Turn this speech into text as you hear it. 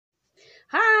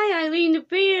Hi, Eileen the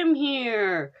Bam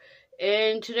here.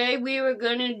 And today we were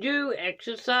going to do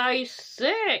exercise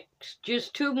 6.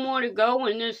 Just 2 more to go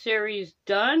and this series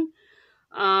done.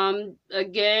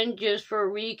 Again, just for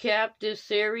a recap, this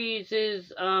series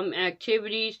is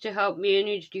activities to help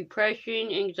manage depression,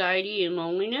 anxiety, and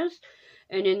loneliness.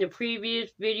 And in the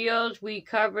previous videos, we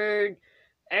covered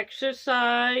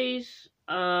exercise,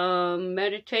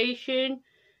 meditation,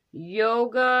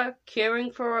 yoga,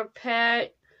 caring for a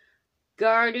pet,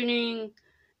 gardening,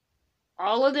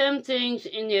 all of them things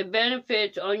and their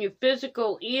benefits on your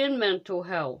physical and mental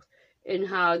health and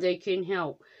how they can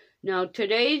help. Now,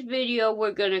 today's video,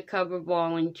 we're going to cover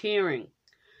volunteering.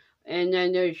 And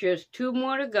then there's just 2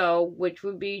 more to go, which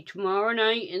would be tomorrow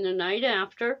night and the night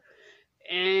after.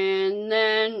 And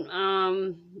then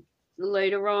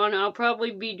later on, I'll probably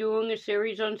be doing a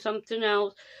series on something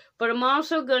else. But I'm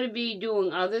also going to be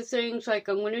doing other things, like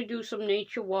I'm going to do some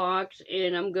nature walks,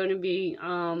 and I'm going to be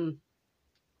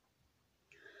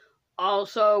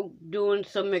also doing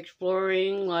some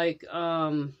exploring, like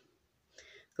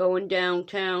going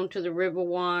downtown to the river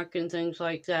walk and things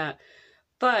like that.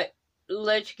 But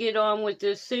let's get on with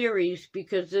this series,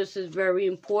 because this is very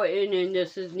important and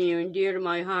this is near and dear to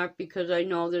my heart, because I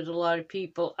know there's a lot of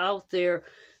people out there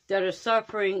that are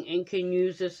suffering and can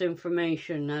use this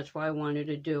information. That's why I wanted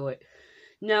to do it.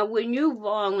 Now, when you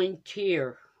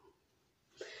volunteer,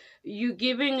 you're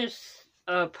giving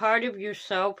a part of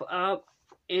yourself up,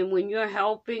 and when you're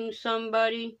helping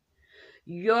somebody,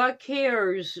 your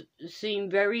cares seem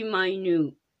very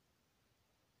minute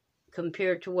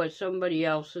compared to what somebody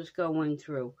else is going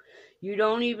through. You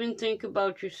don't even think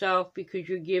about yourself because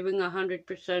you're giving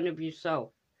 100% of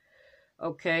yourself.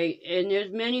 Okay, and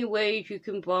there's many ways you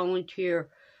can volunteer.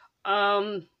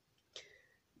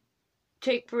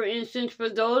 Take, for instance, for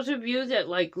those of you that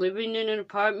like living in an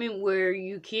apartment where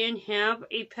you can't have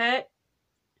a pet,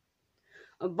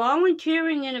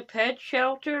 volunteering in a pet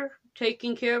shelter,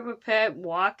 taking care of a pet,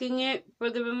 walking it for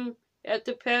them at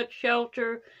the pet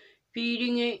shelter,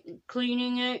 feeding it,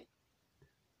 cleaning it,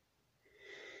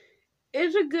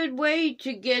 is a good way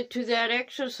to get to that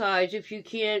exercise if you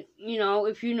can't,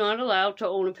 if you're not allowed to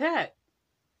own a pet.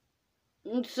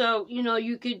 And so,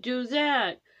 you could do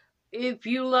that. If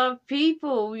you love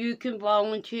people, you can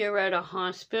volunteer at a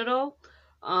hospital.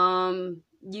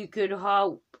 You could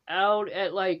help out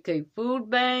at like a food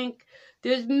bank.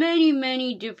 There's many,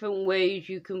 many different ways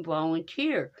you can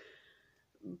volunteer.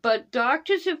 But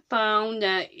doctors have found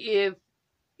that if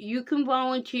you can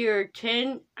volunteer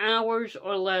 10 hours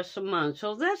or less a month,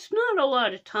 so that's not a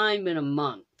lot of time in a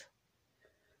month.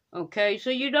 Okay, so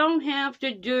you don't have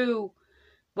to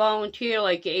volunteer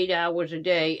like 8 hours a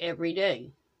day every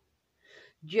day.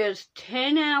 Just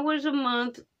 10 hours a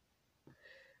month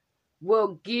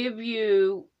will give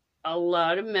you a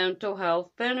lot of mental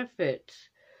health benefits.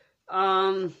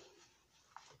 When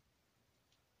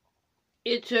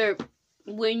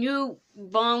you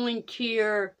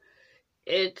volunteer,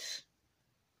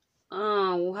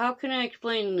 how can I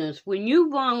explain this? When you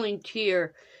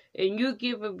volunteer and you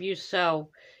give of yourself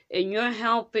and you're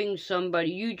helping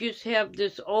somebody, you just have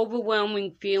this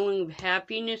overwhelming feeling of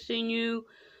happiness in you,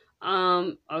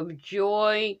 of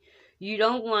joy. You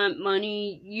don't want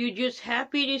money. You're just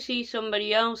happy to see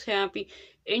somebody else happy,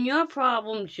 and your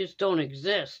problems just don't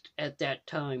exist at that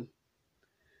time.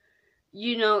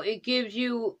 It gives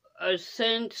you a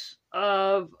sense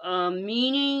of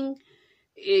meaning.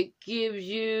 It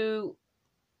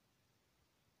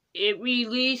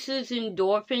releases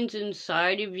endorphins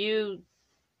inside of you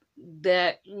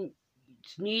that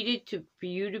it's needed for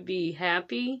you to be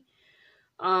happy.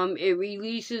 It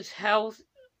releases health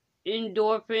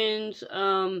endorphins.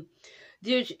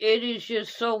 It is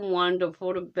just so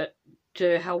wonderful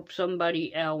to help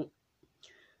somebody out.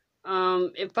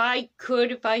 If I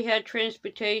had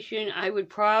transportation, I would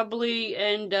probably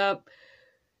end up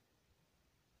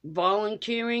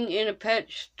volunteering in a pet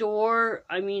store.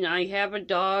 I mean, I have a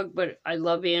dog, but I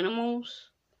love animals.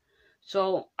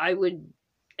 So I would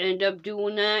end up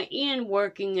doing that and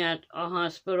working at a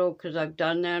hospital, because I've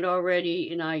done that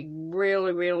already and I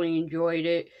really, really enjoyed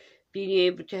it, being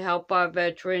able to help our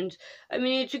veterans. I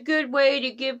mean, it's a good way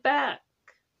to give back.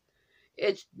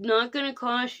 It's not going to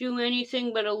cost you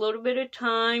anything but a little bit of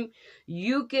time.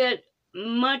 You get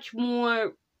much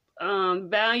more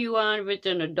value out of it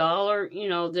than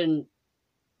 $1, than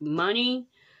money.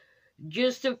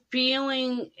 Just the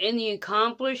feeling and the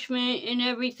accomplishment and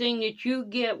everything that you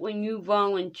get when you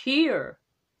volunteer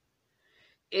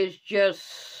is just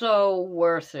so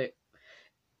worth it.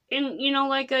 And,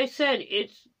 like I said,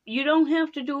 you don't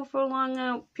have to do it for a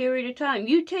long period of time.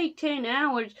 You take 10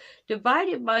 hours, divide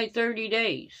it by 30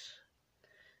 days.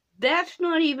 That's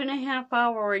not even a half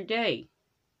hour a day.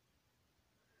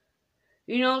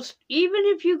 You know, even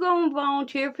if you go and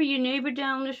volunteer for your neighbor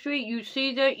down the street, you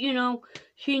see that, you know,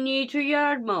 she needs her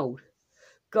yard mowed.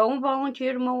 Go and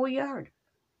volunteer to mow a yard.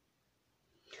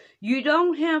 You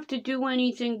don't have to do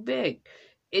anything big.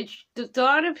 It's the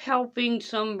thought of helping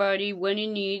somebody when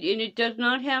in need, and it does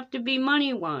not have to be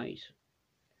money-wise.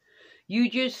 You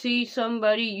just see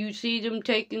somebody, you see them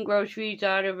taking groceries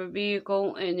out of a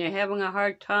vehicle, and they're having a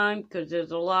hard time because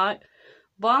there's a lot.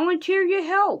 Volunteer your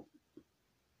help.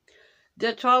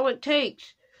 That's all it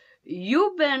takes.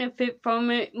 You'll benefit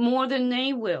from it more than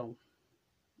they will.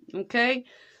 Okay?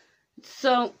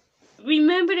 So,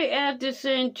 remember to add this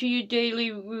into your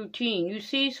daily routine. You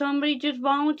see somebody, just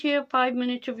volunteer 5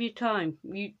 minutes of your time.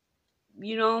 You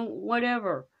know,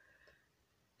 whatever.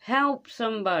 Help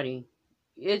somebody.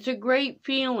 It's a great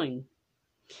feeling.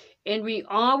 And we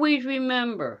always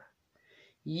remember,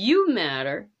 you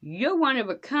matter. You're one of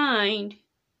a kind.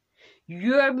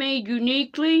 You're made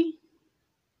uniquely.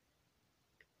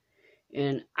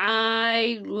 And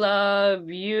I love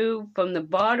you from the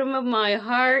bottom of my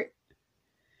heart.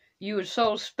 You are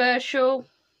so special.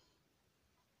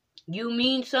 You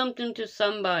mean something to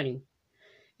somebody.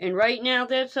 And right now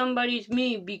that somebody's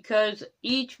me, because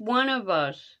each one of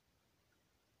us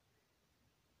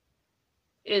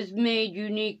is made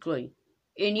uniquely.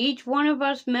 And each one of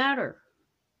us matter.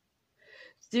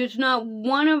 There's not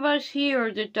one of us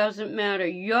here that doesn't matter.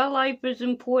 Your life is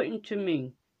important to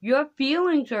me. Your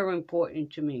feelings are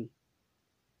important to me.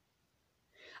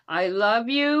 I love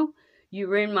you.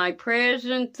 You're in my prayers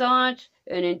and thoughts.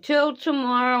 And until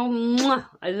tomorrow,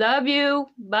 I love you.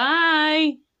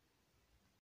 Bye.